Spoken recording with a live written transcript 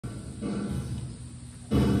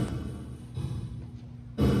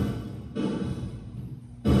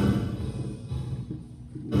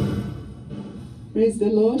Praise the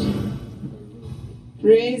Lord.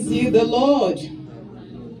 Praise you, the Lord.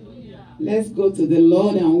 Let's go to the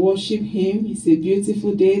Lord and worship him. It's a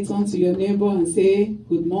beautiful day. Turn to your neighbor and say,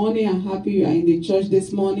 good morning. I'm happy you are in the church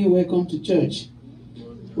this morning. Welcome to church.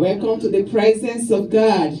 Welcome to the presence of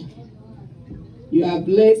God. You are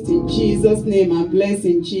blessed in Jesus' name. I'm blessed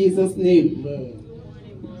in Jesus' name.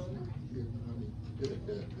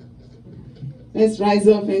 Let's rise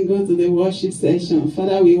up and go to the worship session.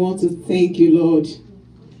 Father, we want to thank you, Lord.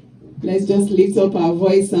 Let's just lift up our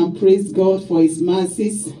voice and praise God for his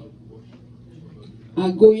mercies.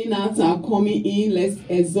 Our going out, our coming in, let's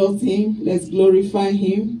exalt him. Let's glorify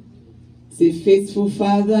him. He's a faithful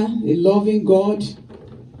Father, a loving God,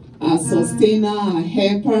 our sustainer, our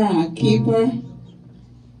helper, our keeper.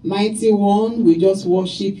 Mighty one, we just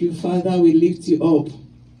worship you, Father. We lift you up.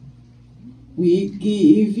 We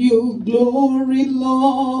give you glory,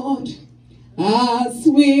 Lord, as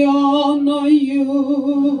we honor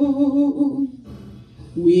you.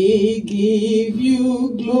 We give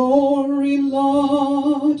you glory,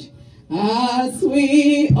 Lord, as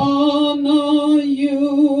we honor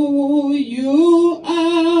you. You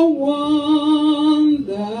are wonderful.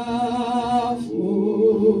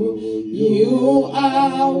 You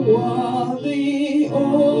are worthy,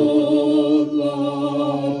 oh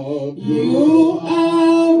Lord. You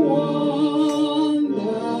are wonderful.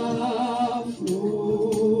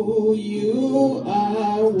 You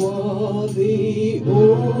are worthy,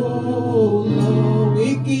 oh Lord.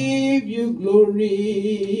 We give you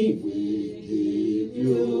glory. We give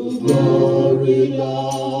you glory,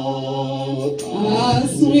 Lord,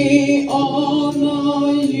 as we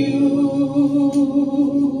honor you.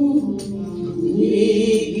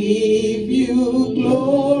 We give you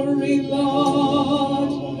glory,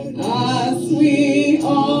 Lord, as we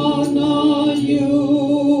honor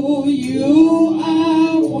you. You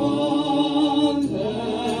are wonderful.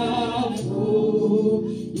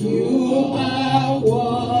 You are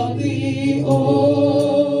worthy,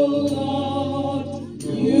 oh Lord.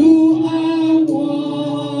 You are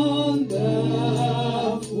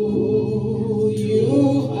wonderful.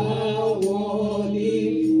 You are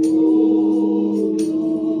worthy, oh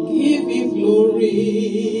Lord. Give him glory.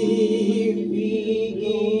 We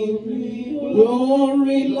give you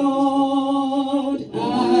glory, Lord,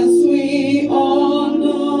 as we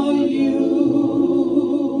honor you.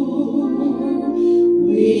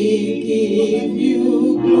 We give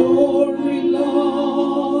you glory,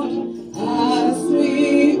 Lord, as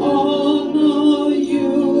we honor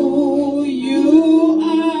you. You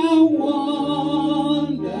are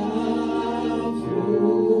wonderful.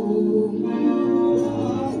 You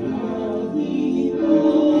are worthy,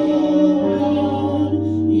 Lord.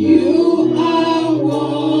 You are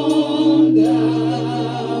wonderful.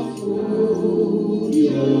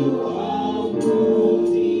 You are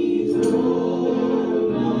worthy, Lord.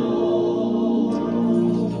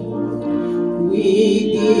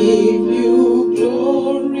 We give you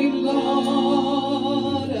glory,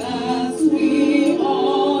 Lord, as we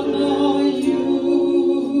honor you.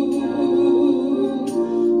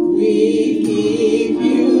 We give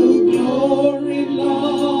you glory,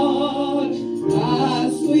 Lord,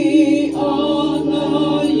 as we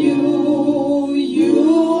honor you.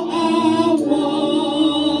 You are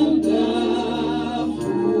wonderful.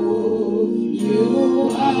 You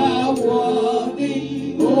are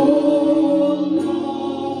worthy, oh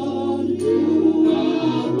Lord. You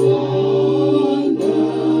are wonderful.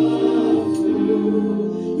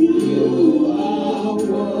 You are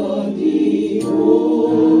worthy,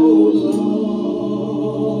 oh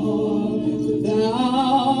Lord.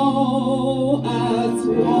 Thou art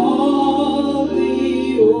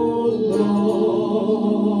worthy, O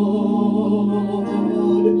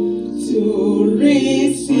Lord, to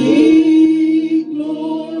receive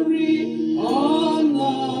glory,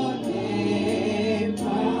 honor, and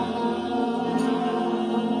power.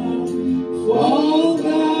 For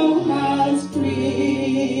thou hast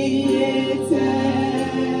created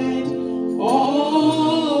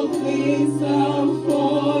all things are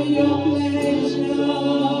for your pleasure.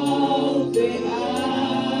 They are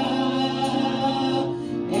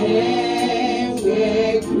and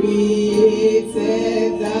were created.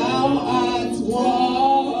 Thou art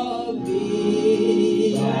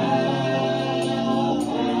worthy. Thou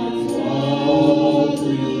art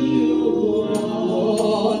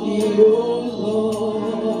worthy, O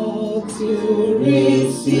Lord, to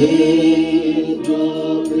receive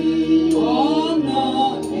glory,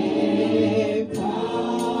 honor, and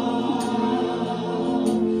power.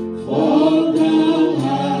 For thou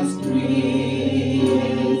hast created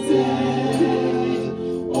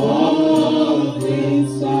all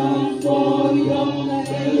things are for your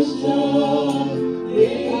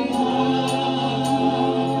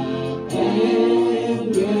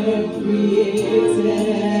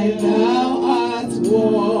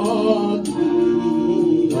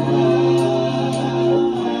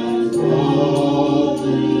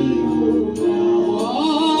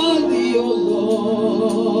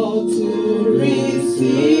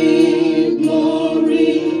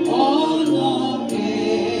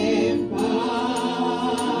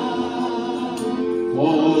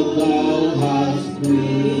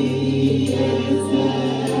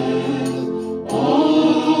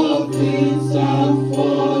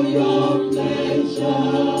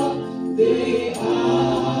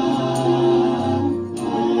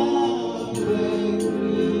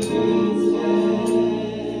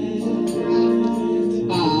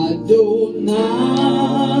Adonai,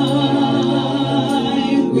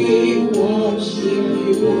 we worship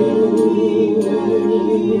you.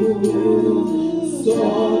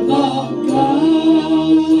 Son of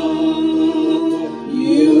God,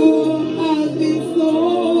 you have been so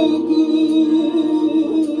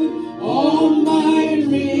good.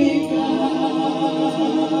 Almighty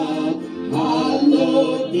God,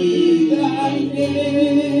 hallowed be thy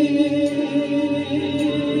name.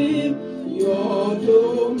 Your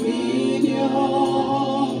dominion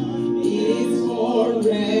is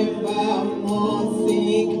forevermore.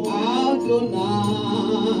 Sing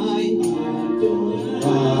Adonai.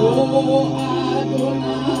 Oh,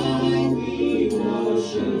 Adonai, we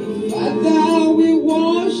worship you. Father, we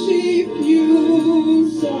worship you.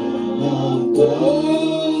 Son of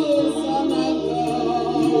God, Son of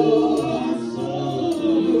God,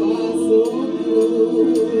 you are so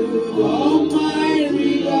good.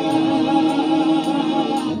 Almighty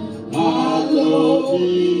God, hallowed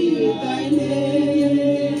be thy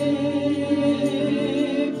name.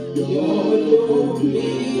 Your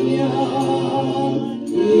dominion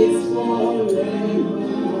is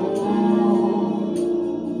forevermore.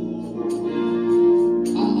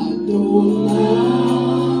 Adonai,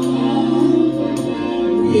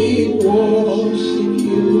 we worship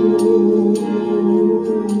you.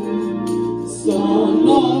 Son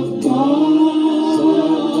of God,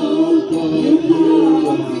 you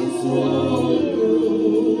have been so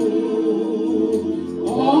good.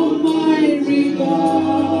 Almighty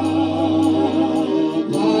God,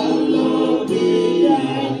 hallowed be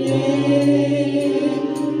thy name.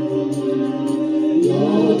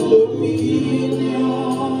 Your dominion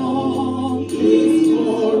is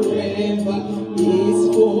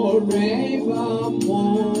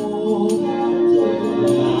forevermore.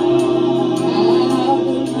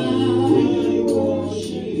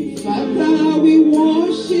 Father, we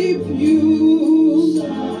worship you.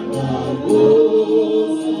 Son of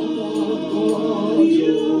God,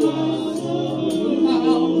 you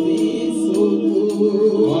have been so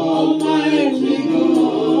good. Almighty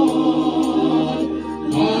God,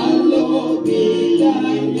 hallowed be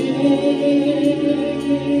thy name.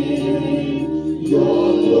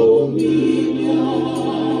 Your dominion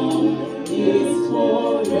is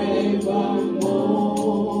forevermore.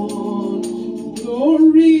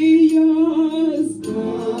 Glorious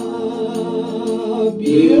God,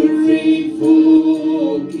 beautiful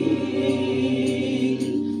King,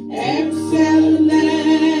 excellent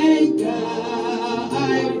God,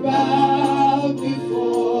 I bow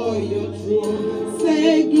before your throne.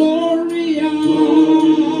 Say glorious,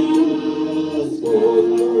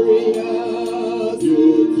 oh glorious,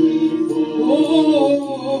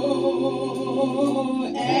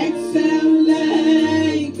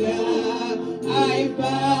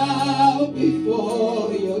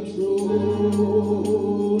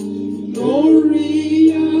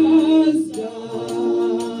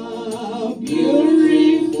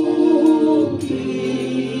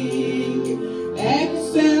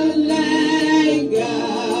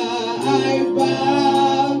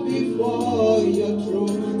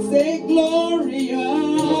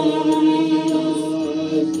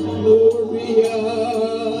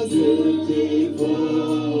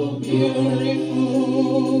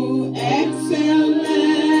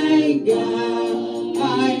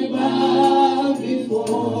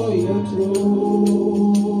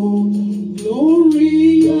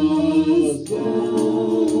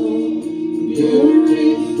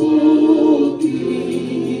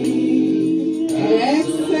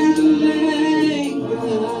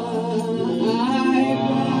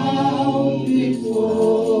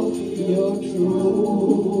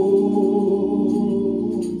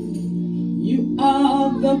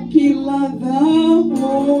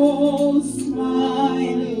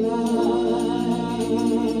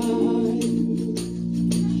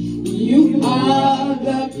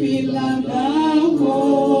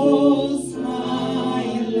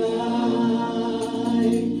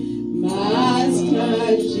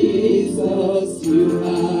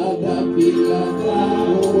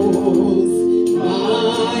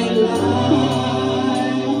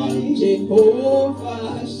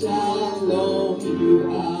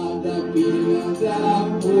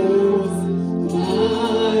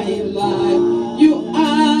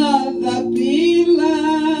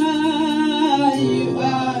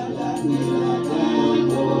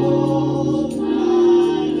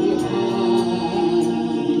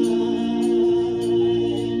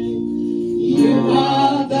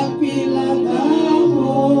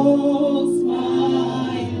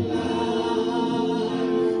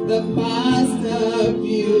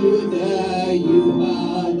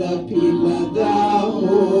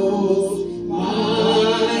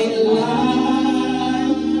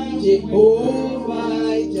 Oh,